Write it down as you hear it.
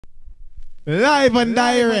Live and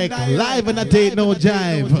direct, live and I take no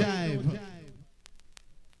jive.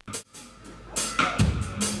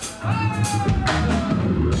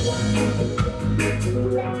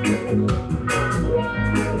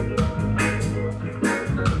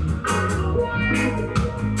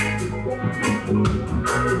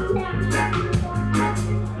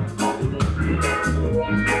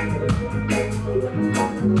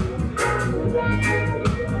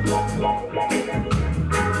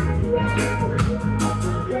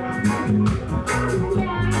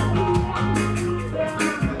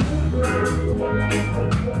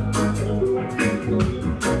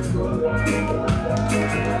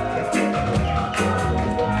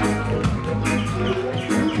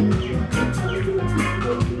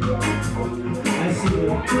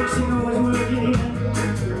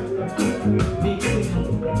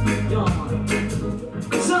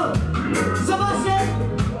 So, Sebastian,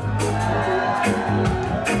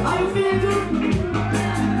 are you feeling good?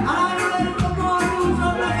 And are you ready for more news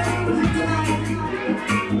from reggae music tonight?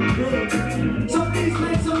 Great. So please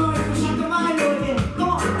make some noise for Shaka Milo again. Come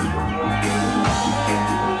on.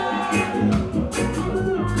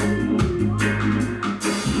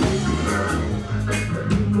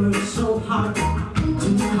 You were so hard to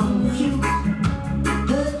confuse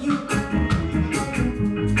the youth,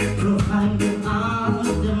 providing all of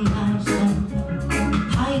them lies and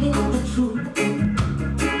hiding the truth.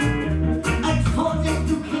 At for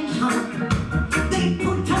education, they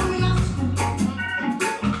put them in a school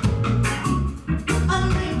and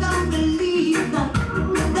make them believe that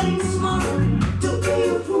it's smart to be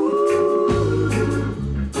a fool.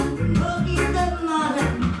 No, give them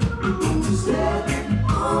knowledge to step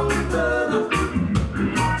on further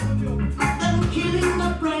than killing the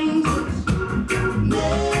brains.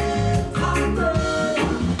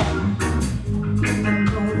 And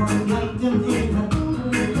no one like them either.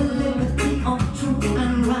 The liberty of truth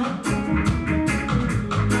and right.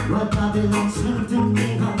 What Babylon's sent them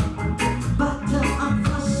either. Battle and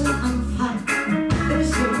fussing and fight. They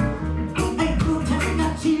say, I protect the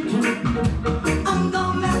children and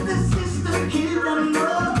don't let the system kill them. No,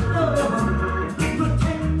 no.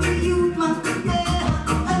 Protect the youth, man,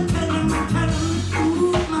 yeah. And tell them the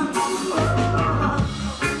truth, man.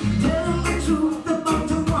 Tell them the truth about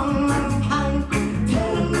the wrong mankind.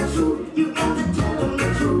 Tell them the truth, you got to tell them the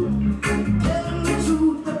truth. Tell them the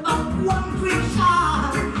truth about one creature.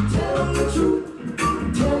 Tell them the truth,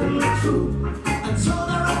 tell them the truth. And so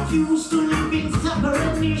they refuse to live in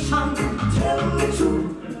separate nations. Tell them the truth,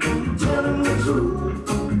 tell them the truth.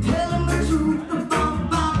 Tell them the truth about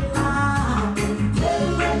Babylon. Tell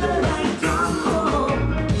them where the light come home.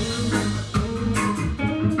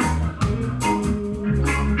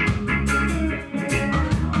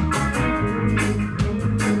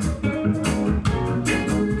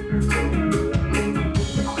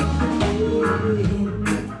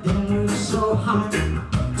 They were so hard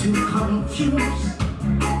to confuse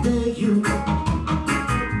the youth,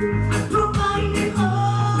 providing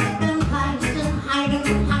all them lies and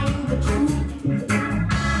hiding the truth.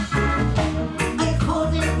 I call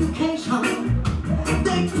it education.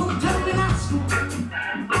 They put them in a school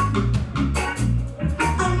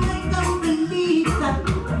and make them believe that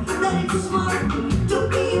it's smart to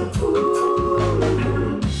be a fool.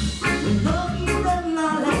 We don't give them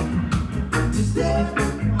knowledge to step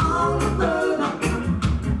on further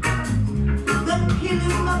than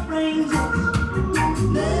killing the brains of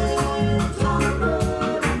mental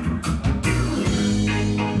murder.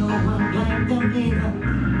 No one like them either.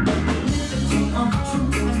 Liberty of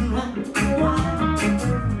truth and right. Why?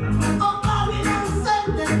 Oh, Babylon said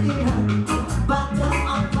them here. Battle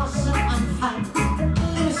and fussing and fight.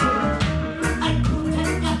 They say, I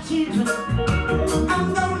protect your children and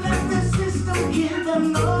don't let the system kill them.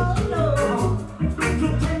 No, no.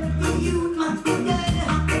 Protect the youth, man,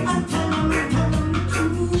 yeah. And tell them the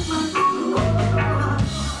truth, man.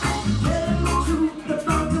 Tell them the truth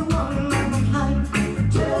about the one mankind.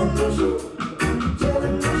 Tell them the truth, tell them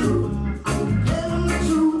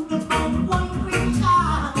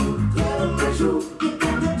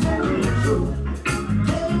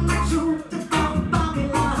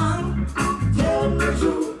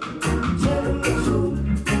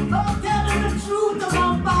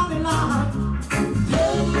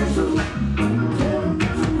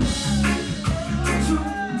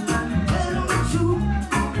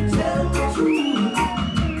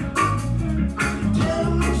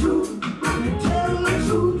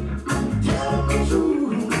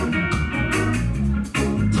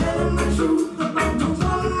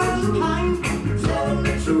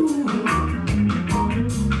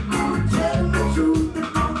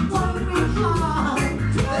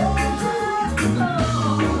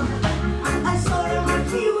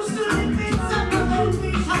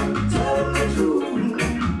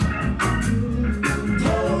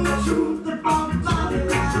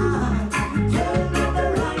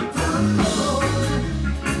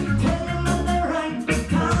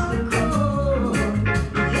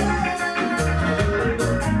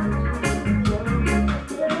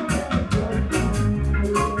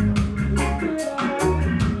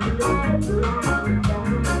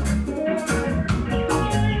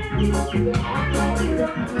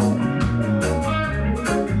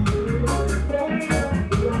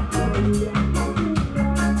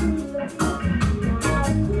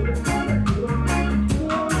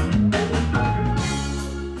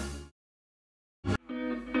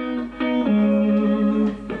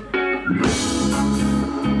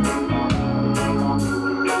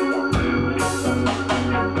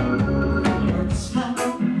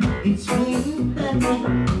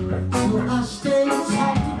So I stay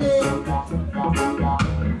inside today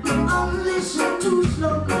and listen to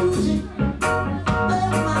slow music, but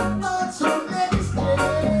my thoughts are let it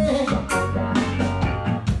stay.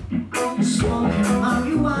 Smoking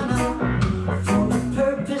marijuana for the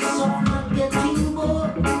purpose of not getting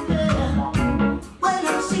bored. Yeah. When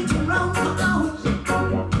I'm sitting round the house,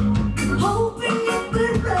 hoping it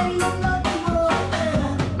will rain not more.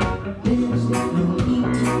 Yeah. There's no need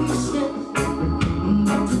to be sad,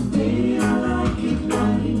 but today I like it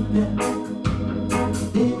like that.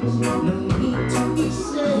 There's no need to be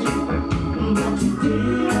sad, but today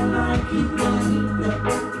I like it like that.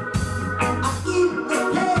 I give the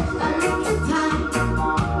place a little time,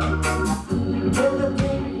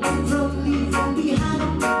 celebrate from leaving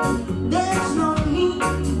behind. There's no need,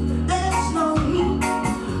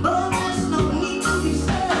 oh there's no need to be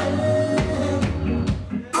sad.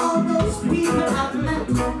 All those people I've met,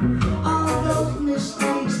 all those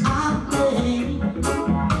mistakes I've made,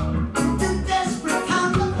 the desperate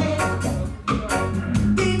kind of hate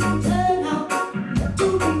didn't turn out to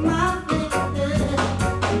be my fate.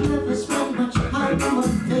 Never spent much time on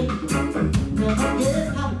faith, never get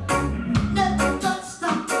hot, never got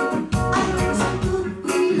stuck. I had some good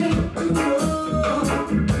feeling to know.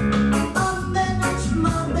 I managed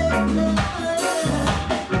my baby.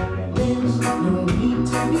 There's no need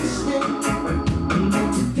to be sad, but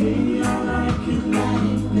today I like it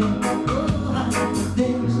like that. Oh,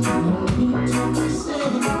 there's no need to be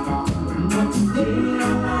sad, but today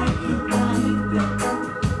I like it like that.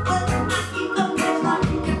 But I keep the place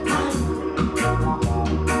like a time,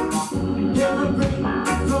 never break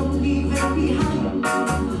from leaving behind.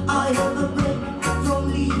 I have a break from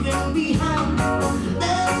leaving behind.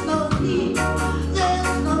 There's no need, oh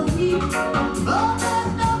there's no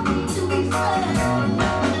need to be sad.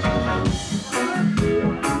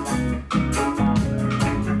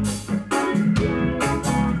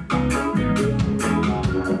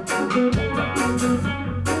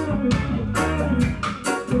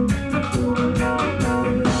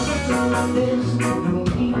 There's no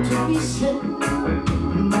need to be sad,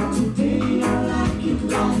 but today I like it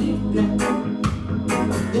like that.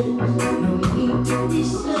 There's no need to be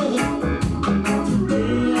sad, but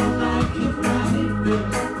today I like it like that.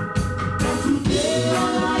 But today I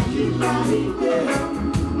like it like that.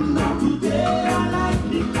 But today I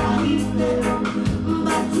like it like that.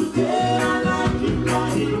 But today I like it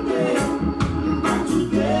like that. But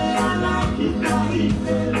today I like it like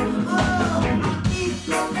that. Oh, if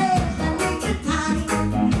there's a little time,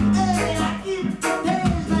 I give the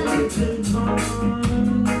days a little time.